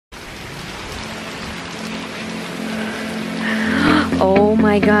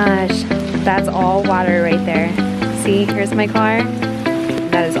my gosh, that's all water right there. See, here's my car.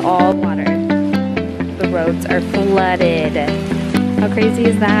 That is all water. The roads are flooded. How crazy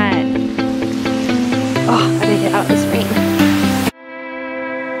is that? Oh, I gotta get out of this rain.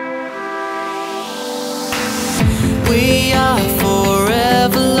 We are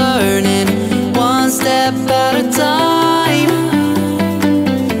forever learning, one step at a time.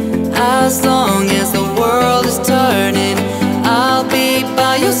 As long as the world is turning, I'll be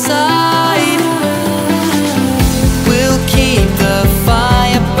by your side. We'll keep the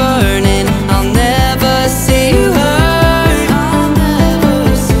fire burning, I'll never see you hurt.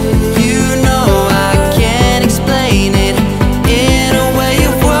 You know I can't explain it in a way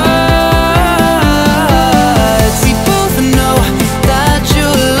of words. We both know that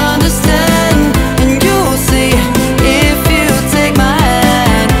you'll understand, and you'll see if you take my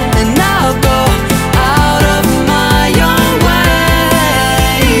hand, and I'll go out of my own way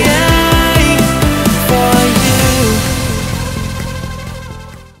for you.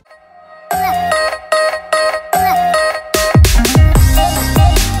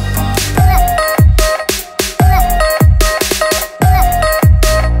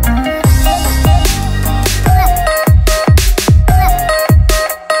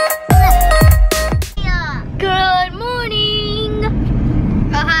 Good morning.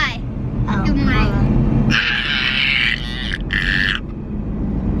 Oh, hi. Good morning.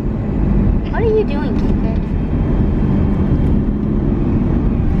 What are you doing, Kiefer?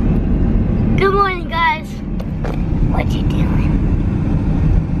 Good morning, guys. What you doing?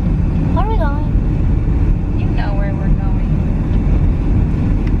 Where are we going? You know where we're going.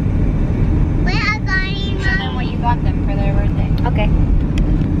 We are going. Show them what you got them for their birthday. Okay.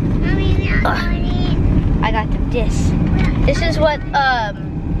 Mommy, we are going. I got them this. This is what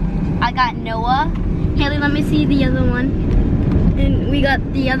I got Noah. Haley, let me see the other one. And we got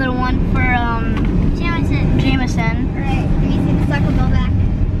the other one for Jameson. Alright, let me see the soccer ball back.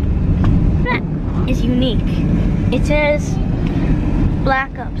 That is unique. It says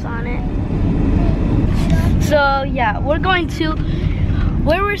Black Ops on it. So yeah, we're going to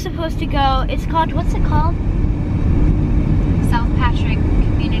where we're supposed to go. It's called, what's it called? South Patrick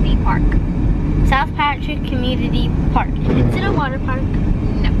Community Park. South Patrick Community Park. Is it a water park?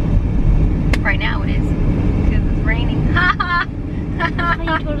 No. Right now it is. Because it's raining.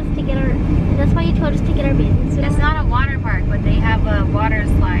 That's why you told us to get our bathing suit. It's not a water park, but they have a water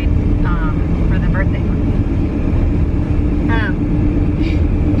slide for the birthday party.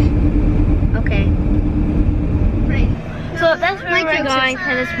 Okay. Right. So that's where we're going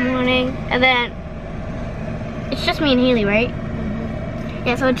for this morning. And then it's just me and Haley, right?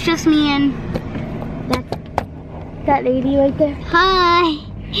 Yeah, so it's just me and that lady right there. Hi.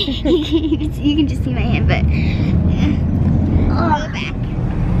 You can just see my hand, but I'll go back.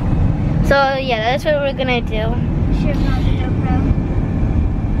 So yeah, that's what we're gonna do. Should have not the GoPro.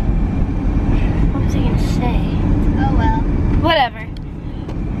 What was I gonna say? Oh well. Whatever.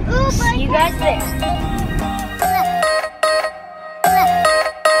 Ooh, See you guys there.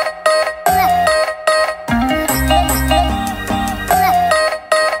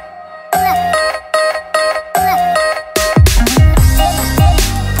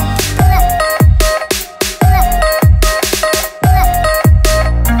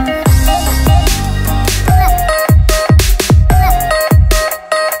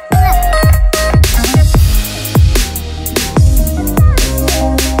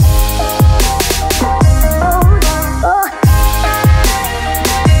 Oh,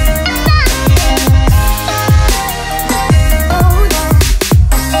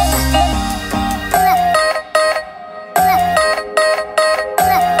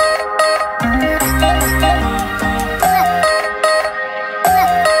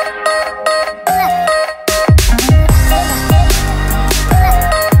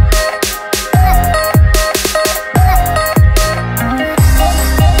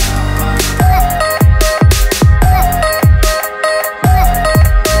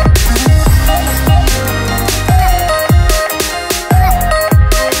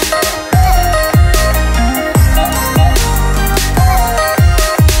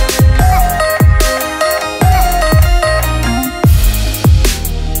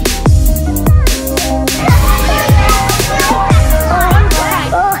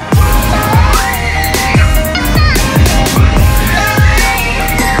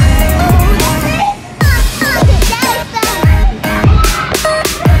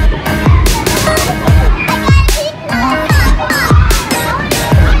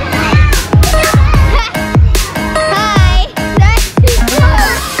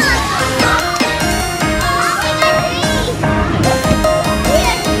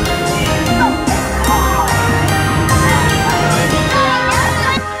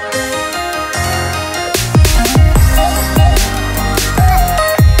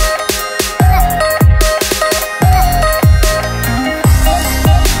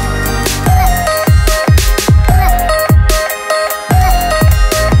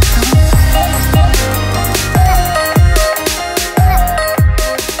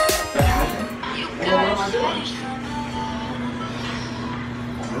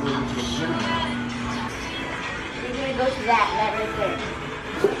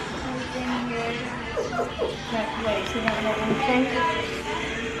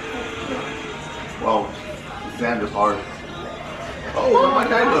 sand is hard. Oh, what am I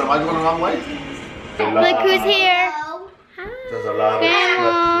doing? Am I going the wrong way? Look who's here. There's a lot of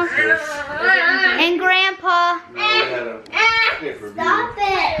Grandma. And Grandpa. Stop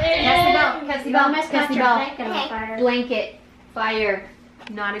it! Cassie Bell. Blanket. Fire.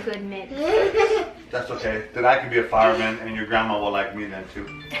 Not a good mix. That's okay. Then I can be a fireman and your grandma will like me then too.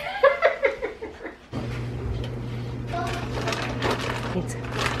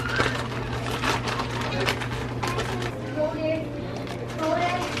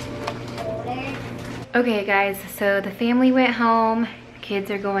 Okay guys, so the family went home, kids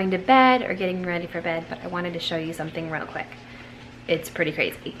are going to bed or getting ready for bed, but I wanted to show you something real quick. It's pretty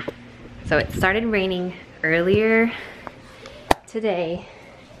crazy. So it started raining earlier today,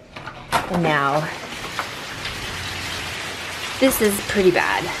 and now this is pretty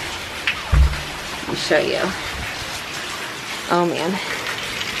bad. I'll show you. Oh man.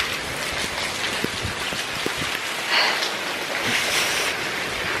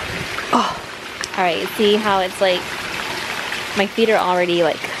 Oh. All right, see how it's like, my feet are already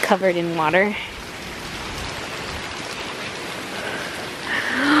like covered in water.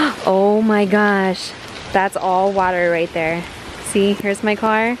 Oh my gosh, that's all water right there. See, here's my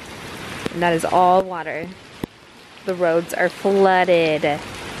car, and that is all water. The roads are flooded.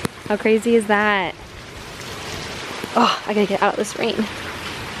 How crazy is that? Oh, I gotta get out of this rain.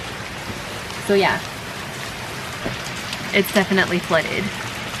 So yeah, it's definitely flooded.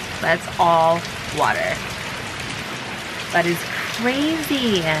 That's all water. That is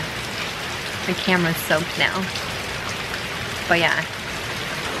crazy. My camera's soaked now. But yeah.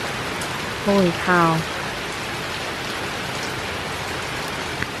 Holy cow.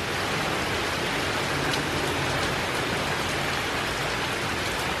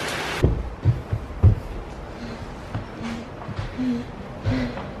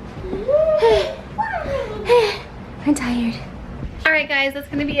 I'm tired. Alright guys, that's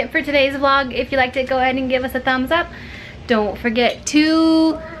gonna be it for today's vlog. If you liked it, go ahead and give us a thumbs up. Don't forget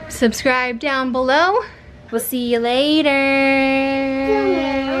to subscribe down below. We'll see you later.